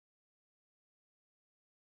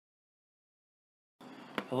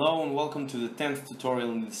Hello and welcome to the 10th tutorial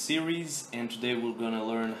in this series, and today we're going to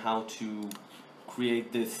learn how to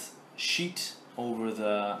create this sheet over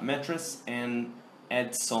the mattress and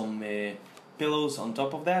add some pillows on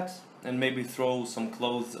top of that, and maybe throw some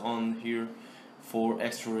clothes on here for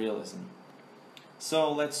extra realism. So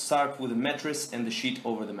let's start with the mattress and the sheet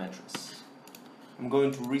over the mattress. I'm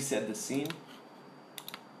going to reset the scene.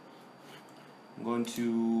 I'm going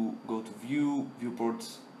to go to View, Viewport,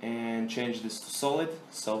 and change this to solid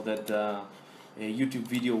so that the YouTube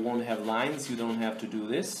video won't have lines. You don't have to do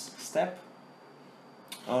this step.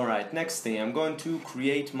 Alright, next thing, I'm going to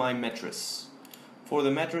create my mattress. For the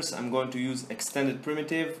mattress I'm going to use extended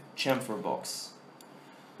primitive chamfer box.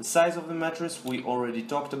 The size of the mattress we already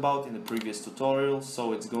talked about in the previous tutorial,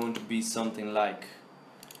 so it's going to be something like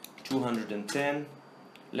 210,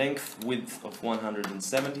 length, width of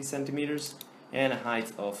 170 centimeters, and a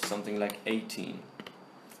height of something like 18.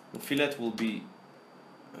 The fillet will be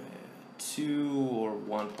 2 or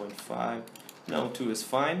 1.5. No, 2 is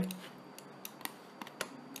fine.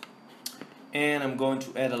 And I'm going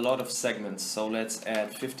to add a lot of segments. So let's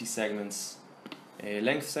add 50 segments,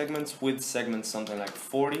 length segments, width segments, something like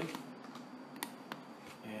 40.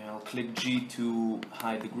 And I'll click G to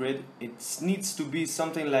hide the grid. It needs to be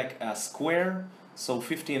something like a square. So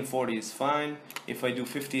 50 and 40 is fine. If I do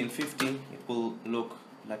 50 and 50, it will look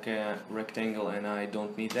like a rectangle, and I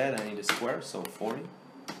don't need that. I need a square, so 40.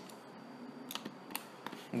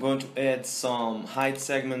 I'm going to add some height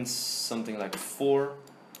segments, something like 4.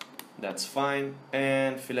 That's fine.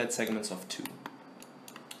 And fillet segments of 2.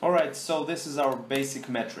 Alright, so this is our basic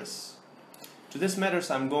mattress. To this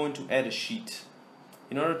mattress I'm going to add a sheet.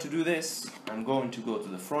 In order to do this, I'm going to go to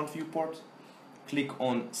the front viewport, click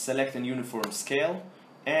on Select and Uniform Scale,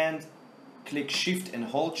 and click Shift and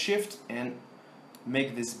hold Shift and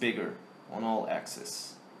make this bigger on all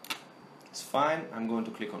axes. It's fine. I'm going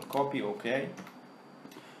to click on Copy, OK.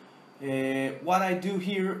 What I do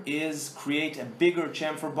here is create a bigger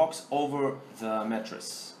chamfer box over the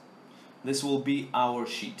mattress. This will be our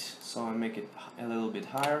sheet. So I make it a little bit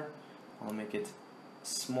higher. I'll make it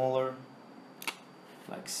smaller,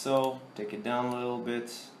 like so. Take it down a little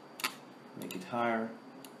bit. Make it higher.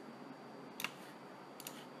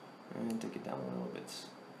 And take it down a little bit,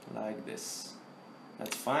 like this.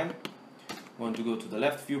 That's fine. I'm going to go to the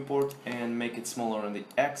left viewport and make it smaller on the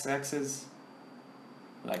x-axis,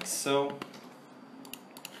 like so.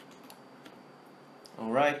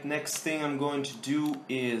 Alright, next thing I'm going to do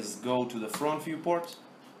is go to the front viewport,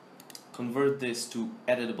 convert this to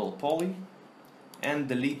editable poly, and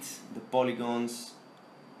delete the polygons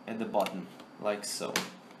at the bottom, like so.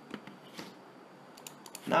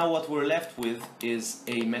 Now what we're left with is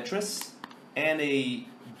a mattress and a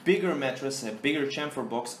bigger mattress, a bigger chamfer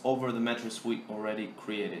box over the mattress we already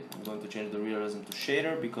created. I'm going to change the realism to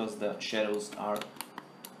shader because the shadows are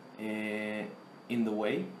in the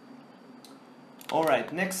way.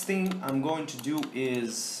 Alright, next thing I'm going to do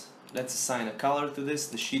is, let's assign a color to this.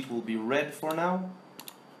 The sheet will be red for now.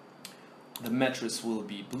 The mattress will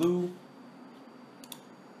be blue.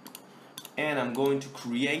 And I'm going to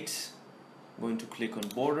create, I'm going to click on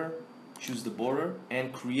border, choose the border,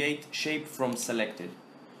 and create shape from selected.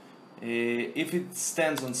 If it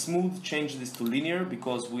stands on smooth, change this to linear,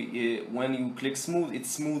 because when you click smooth, it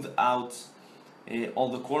smooths out all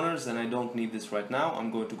the corners, and I don't need this right now. I'm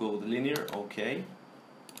going to go with linear, OK.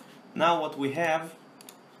 Now what we have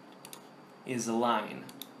is a line,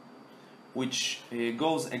 which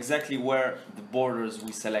goes exactly where the borders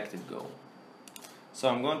we selected go. So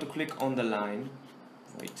I'm going to click on the line,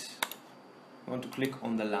 I'm going to click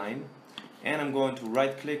on the line, and I'm going to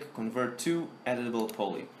right click, convert to editable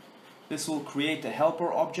poly. This will create a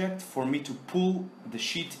helper object for me to pull the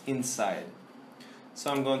sheet inside.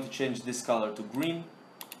 So I'm going to change this color to green.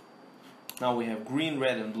 Now we have green,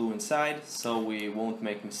 red and blue inside, so we won't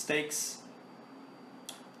make mistakes.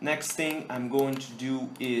 Next thing I'm going to do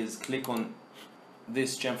is click on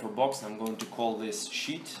this chamfer box. I'm going to call this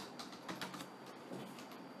sheet.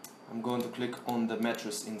 I'm going to click on the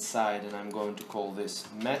mattress inside, and I'm going to call this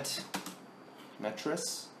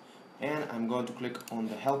mattress. And I'm going to click on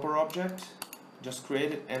the helper object, just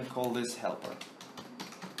create it, and call this helper.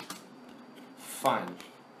 Fine.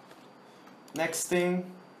 Next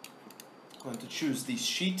thing, I'm going to choose this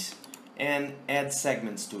sheet and add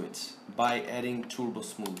segments to it by adding Turbo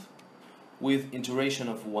Smooth with iteration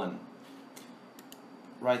of 1.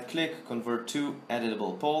 Right click, convert to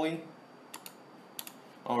editable poly.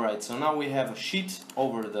 Alright, so now we have a sheet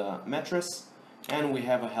over the mattress and we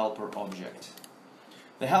have a helper object.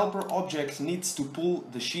 The helper object needs to pull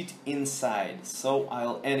the sheet inside, so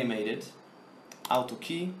I'll animate it, auto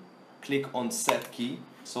key, click on set key,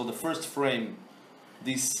 So the first frame,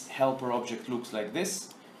 this helper object looks like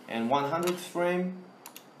this, and 100th frame,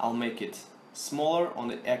 I'll make it smaller on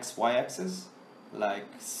the XY axis, like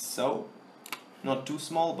so. Not too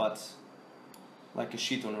small, but like a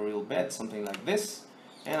sheet on a real bed, something like this.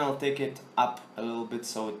 And I'll take it up a little bit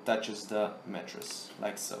so it touches the mattress,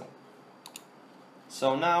 like so.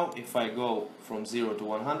 So now if I go from 0 to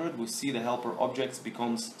 100, we see the helper objects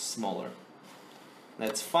becomes smaller.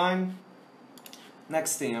 That's fine.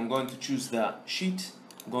 Next thing, I'm going to choose the sheet.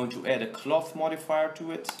 I'm going to add a cloth modifier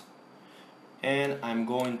to it. And I'm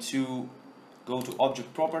going to go to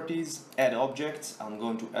object properties, add objects. I'm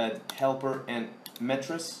going to add helper and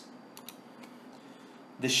mattress.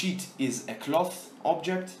 The sheet is a cloth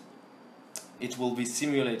object. It will be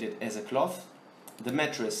simulated as a cloth. The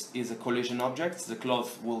mattress is a collision object. The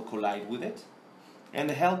cloth will collide with it. And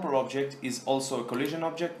the helper object is also a collision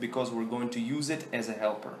object because we're going to use it as a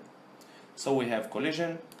helper. So we have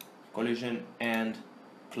collision, collision, and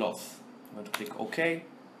cloth. I'm going to click OK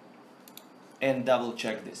and double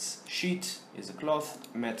check this. Sheet is a cloth,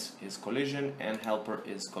 mat is collision, and helper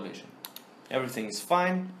is collision. Everything is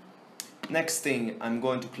fine. Next thing, I'm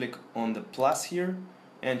going to click on the plus here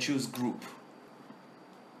and choose group.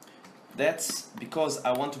 That's because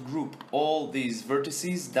I want to group all these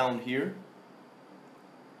vertices down here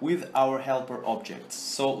with our helper objects,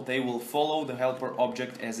 so they will follow the helper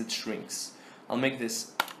object as it shrinks. I'll make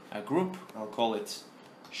this a group. I'll call it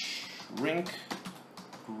shrink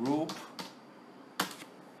group,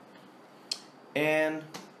 and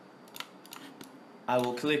I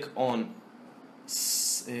will click on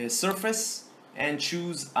surface and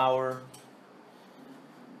choose our,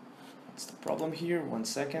 what's the problem here? 1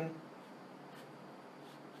 second.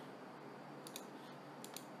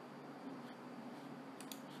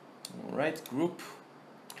 Alright, group,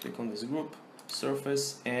 click on this group,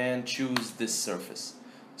 surface, and choose this surface.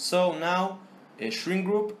 So now a shrink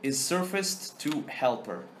group is surfaced to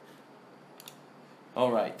helper.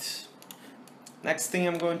 Alright, next thing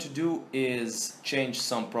I'm going to do is change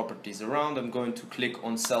some properties around. I'm going to click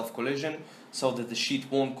on self collision so that the sheet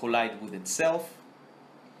won't collide with itself.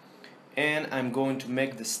 And I'm going to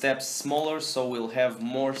make the steps smaller so we'll have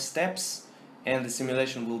more steps and the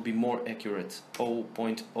simulation will be more accurate.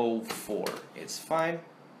 0.04 is fine.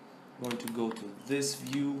 I'm going to go to this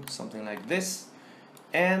view, something like this,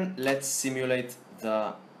 and let's simulate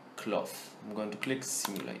the cloth. I'm going to click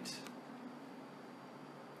simulate.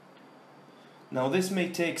 Now this may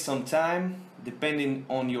take some time depending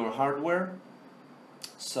on your hardware,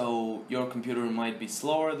 so your computer might be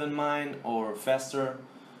slower than mine or faster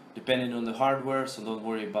depending on the hardware, so don't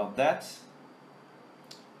worry about that.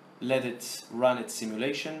 Let it run its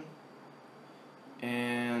simulation,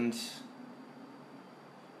 and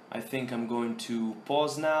I think I'm going to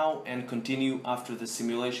pause now and continue after the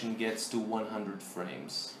simulation gets to 100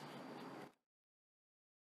 frames.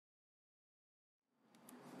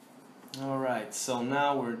 Alright, so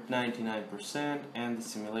now we're at 99% and the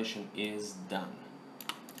simulation is done.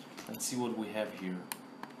 Let's see what we have here.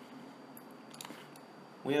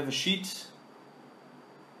 We have a sheet,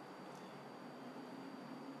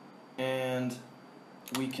 and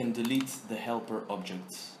we can delete the helper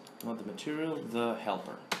object, not the material, the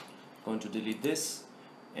helper. I'm going to delete this,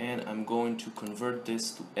 and I'm going to convert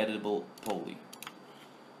this to editable poly.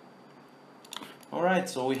 Alright,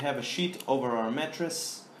 so we have a sheet over our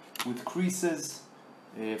mattress with creases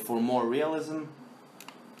for more realism.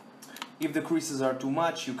 If the creases are too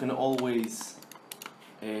much, you can always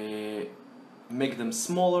make them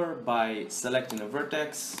smaller by selecting a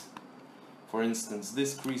vertex. For instance,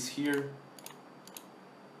 this crease here,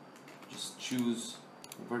 just choose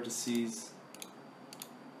vertices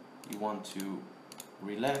you want to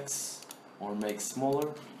relax or make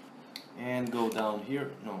smaller, and go down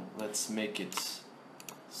here. No, let's make it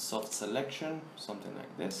soft selection, something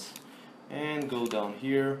like this, and go down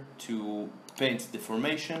here to paint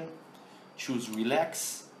deformation, choose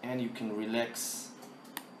relax, and you can relax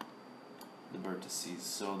the vertices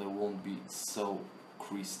so they won't be so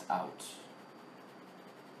creased out.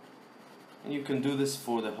 And you can do this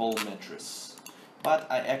for the whole mattress,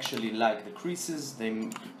 but I actually like the creases. They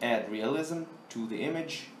add realism to the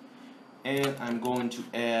image, and I'm going to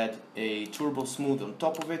add a turbo smooth on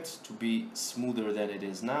top of it to be smoother than it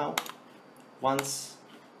is now. Once,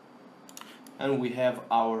 and we have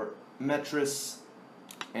our mattress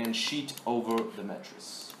and sheet over the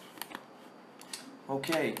mattress.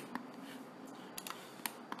 Okay,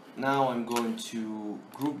 now I'm going to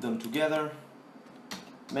group them together.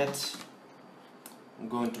 Mat. I'm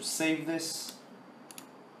going to save this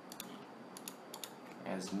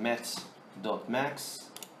as mat.max.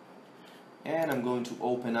 and I'm going to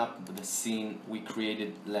open up the scene we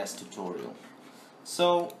created last tutorial.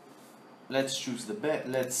 So let's choose the bed,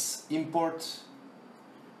 let's import,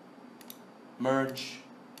 merge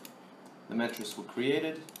the mattress we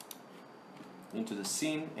created into the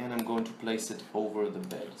scene, and I'm going to place it over the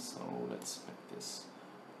bed. So let's make this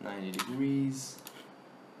 90 degrees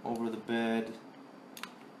over the bed,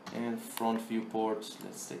 and front viewport,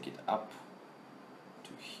 let's take it up to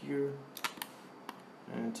here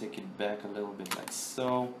and take it back a little bit like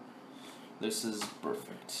so. This is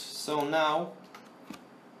perfect. So now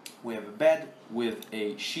we have a bed with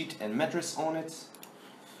a sheet and mattress on it,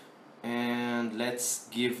 and let's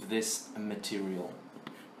give this a material.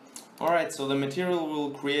 Alright, so the material we'll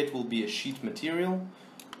create will be a sheet material,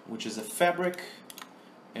 which is a fabric.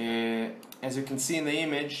 As you can see in the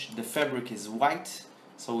image, the fabric is white,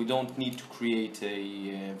 so we don't need to create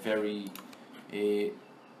a very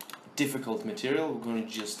difficult material. We're going to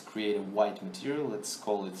just create a white material. Let's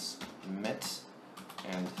call it mat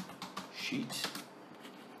and sheet,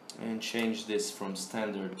 and change this from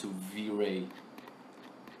standard to Vray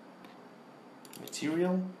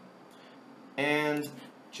material, and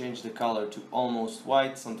change the color to almost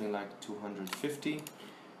white, something like 250,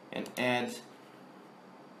 and add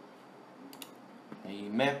a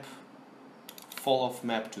map, fall off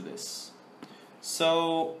map to this.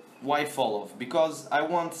 So why fall off? Because I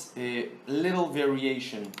want a little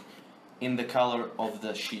variation in the color of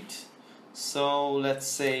the sheet. So let's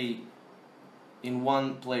say in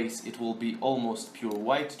one place it will be almost pure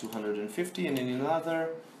white, 250, and in another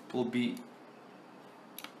will be,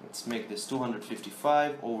 let's make this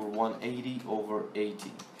 255 over 180 over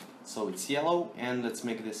 80. So it's yellow, and let's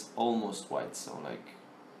make this almost white, so like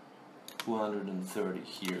 230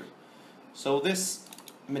 here. So this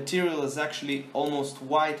material is actually almost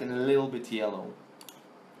white and a little bit yellow.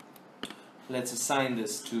 Let's assign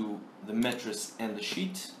this to the mattress and the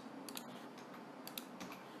sheet.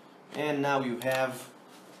 And now you have,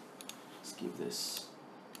 let's give this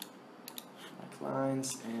black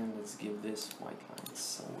lines, and let's give this white lines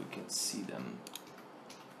so we can see them.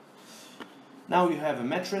 Now you have a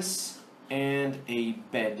mattress and a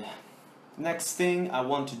bed. Next thing I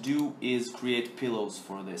want to do is create pillows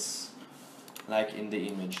for this. Like in the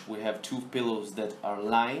image, we have two pillows that are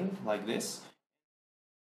lying like this.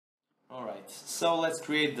 Alright, so let's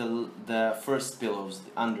create the first pillows,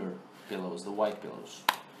 the under pillows, the white pillows.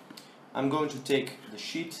 I'm going to take the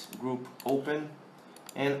sheet, group open,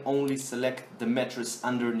 and only select the mattress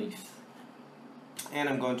underneath. And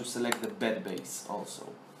I'm going to select the bed base also.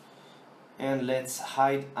 And let's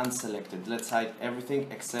hide unselected. Let's hide everything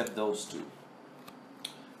except those two.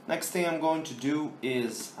 Next thing I'm going to do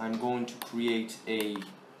is I'm going to create a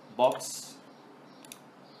box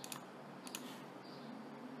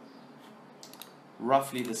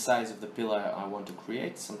roughly the size of the pillow I want to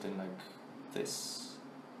create, something like this.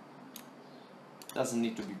 Doesn't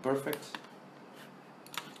need to be perfect.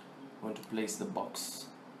 I'm going to place the box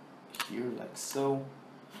here like so,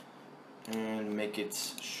 and make it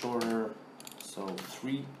shorter, so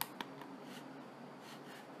 3.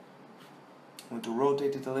 I'm going to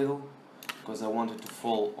rotate it a little because I want it to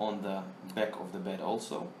fall on the back of the bed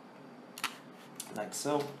also, like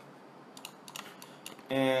so.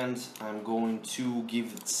 And I'm going to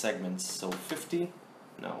give it segments, so 50,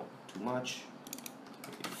 no, too much,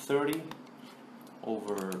 30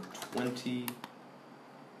 over 20,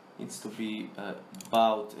 needs to be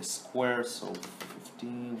about a square, so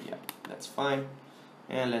 15, yeah, that's fine.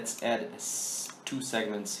 And let's add 2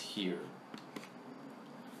 segments here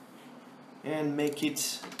and make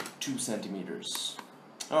it 2 centimeters.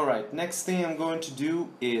 Alright, next thing I'm going to do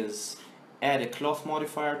is add a cloth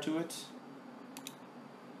modifier to it.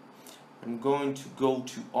 I'm going to go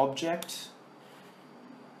to object.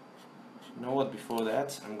 You know what, before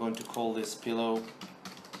that I'm going to call this pillow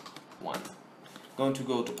 1. Going to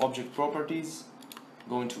go to object properties,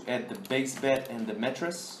 going to add the base bed and the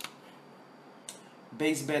mattress.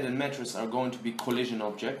 Base bed and mattress are going to be collision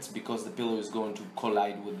objects because the pillow is going to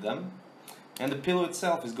collide with them, and the pillow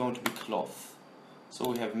itself is going to be cloth.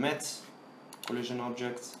 So we have mat, collision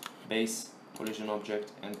object, base, collision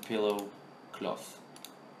object, and pillow, cloth.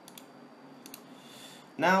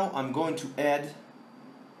 Now I'm going to add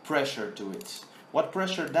pressure to it. What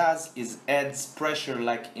pressure does is adds pressure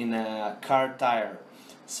like in a car tire.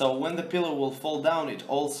 So when the pillow will fall down, it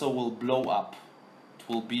also will blow up. It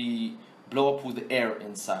will be blow up with air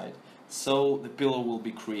inside. So the pillow will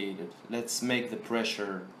be created. Let's make the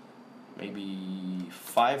pressure maybe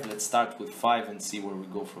 5. Let's start with 5 and see where we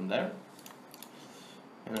go from there.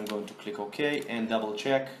 And I'm going to click OK and double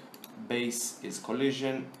check. Base is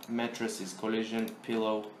collision, mattress is collision,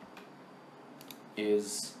 pillow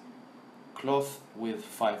is cloth with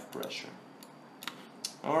 5 pressure.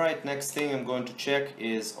 Alright, next thing I'm going to check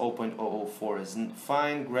is 0.004 is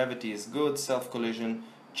fine, gravity is good, self-collision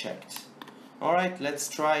checked. Alright, let's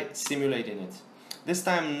try simulating it. This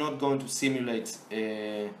time I'm not going to simulate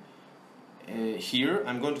here,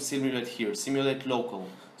 I'm going to simulate here, simulate local.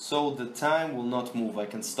 So the time will not move, I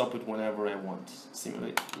can stop it whenever I want.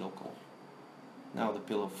 Simulate local. Now the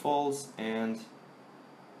pillow falls and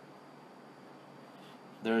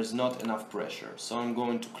there is not enough pressure. So I'm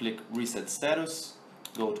going to click reset status,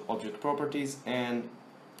 go to object properties and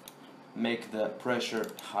make the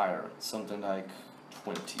pressure higher, something like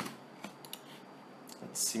 20.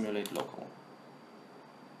 Let's simulate local.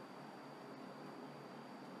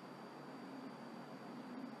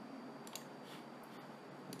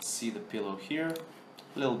 Let's see the pillow here,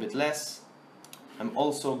 a little bit less. I'm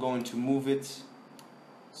also going to move it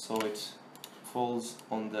so it falls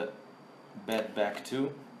on the bed back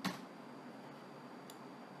too,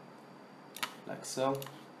 like so.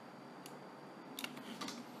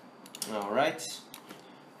 Alright,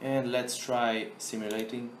 and let's try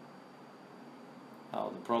simulating. Now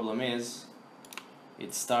the problem is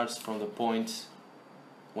it starts from the point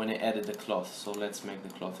when I added the cloth, so let's make the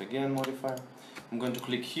cloth again modifier. I'm going to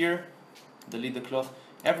click here, delete the cloth.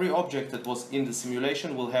 Every object that was in the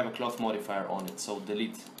simulation will have a cloth modifier on it, so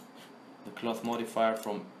delete the cloth modifier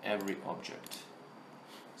from every object.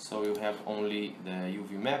 So you have only the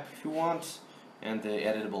UV map if you want and the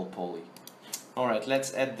editable poly. Alright,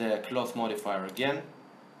 let's add the cloth modifier again.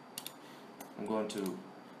 I'm going to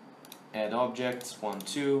add objects 1,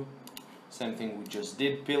 2, same thing we just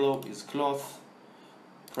did. Pillow is cloth,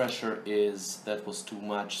 pressure is, that was too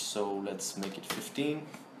much, so let's make it 15.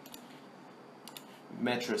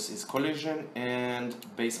 Mattress is collision and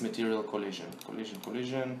base material collision.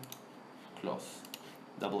 Collision, cloth.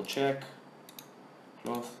 Double check,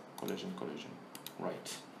 cloth, collision.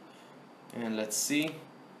 Right. And let's see,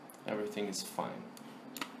 everything is fine.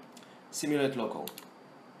 Simulate local.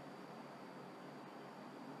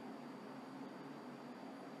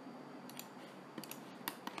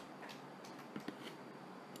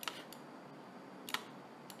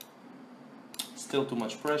 Still too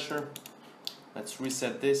much pressure. Let's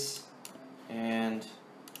reset this and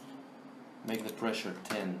make the pressure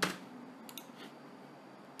 10.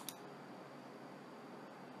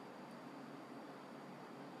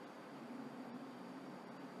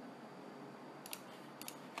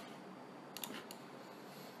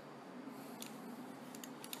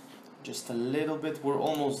 Just a little bit, we're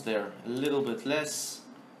almost there. A little bit less.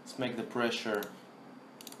 Let's make the pressure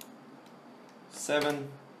 7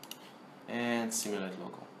 and simulate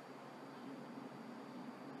local.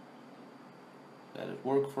 Let it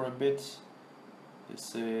work for a bit.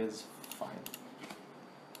 This is fine.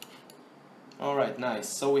 Alright, nice.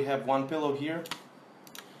 So we have one pillow here.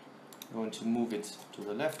 I'm going to move it to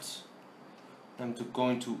the left. I'm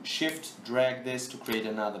going to shift drag this to create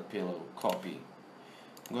another pillow. Copy.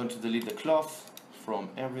 I'm going to delete the cloth from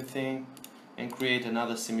everything and create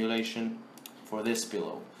another simulation for this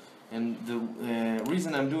pillow. And the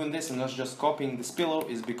reason I'm doing this and not just copying this pillow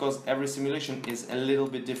is because every simulation is a little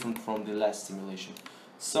bit different from the last simulation.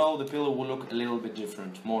 So the pillow will look a little bit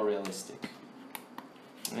different, more realistic.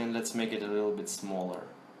 And let's make it a little bit smaller.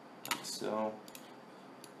 So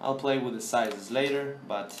I'll play with the sizes later,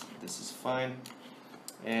 but this is fine.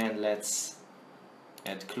 And let's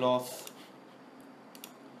add cloth,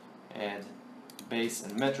 add base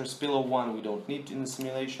and mattress. Pillow 1 we don't need in the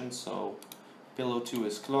simulation, so pillow 2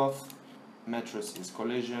 is cloth, mattress is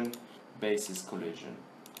collision, base is collision.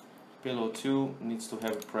 Pillow 2 needs to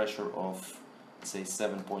have a pressure of, say,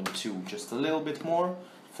 7.2, just a little bit more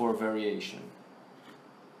for variation.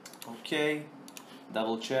 Okay,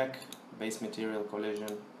 double check, base material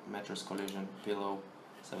collision, mattress collision, pillow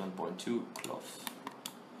 7.2, cloth.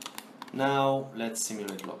 Now let's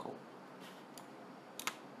simulate local.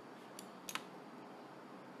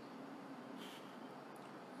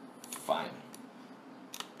 Fine.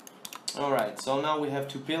 Alright, so now we have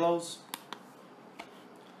two pillows.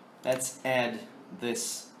 Let's add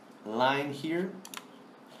this line here.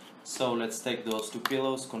 So let's take those two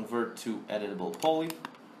pillows, convert to editable poly.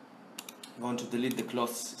 I'm going to delete the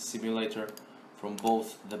cloth simulator from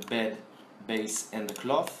both the bed, base and the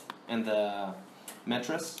cloth and the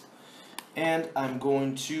mattress. And I'm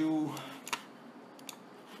going to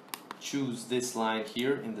choose this line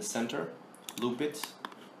here in the center, loop it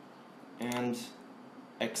and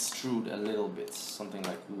extrude a little bit, something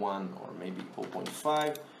like 1 or maybe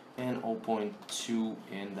 0.5 and 0.2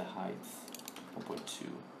 in the height, 0.2.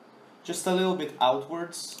 Just a little bit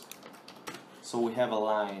outwards, so we have a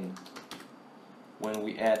line when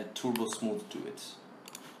we add turbo smooth to it.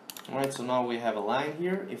 Alright, so now we have a line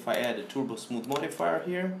here. If I add a turbo smooth modifier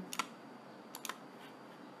here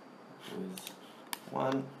with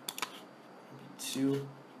 1, 2,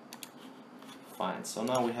 fine. So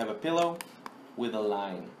now we have a pillow with a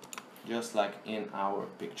line, just like in our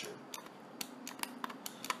picture.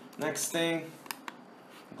 Next thing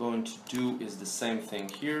I'm going to do is the same thing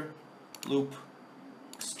here. Loop,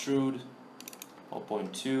 extrude,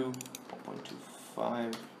 0.2,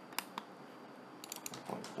 0.25,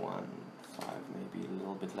 0.15, maybe a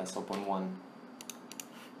little bit less, 0.1.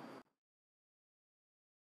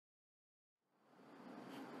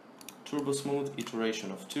 Turbo smooth,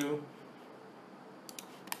 iteration of 2,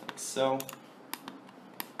 like so.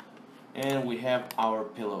 And we have our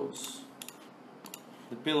pillows.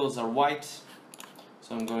 The pillows are white,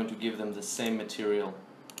 so I'm going to give them the same material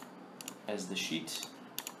as the sheet.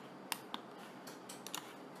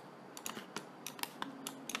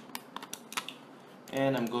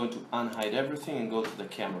 And I'm going to unhide everything and go to the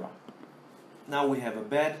camera. Now we have a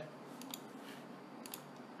bed.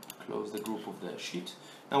 Close the group of the sheet.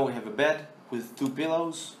 Now we have a bed with 2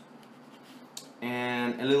 pillows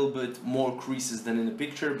and a little bit more creases than in the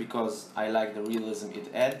picture because I like the realism it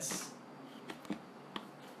adds.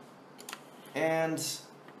 And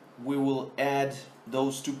we will add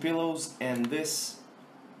those 2 pillows and this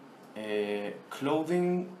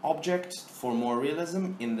clothing object for more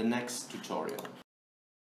realism in the next tutorial.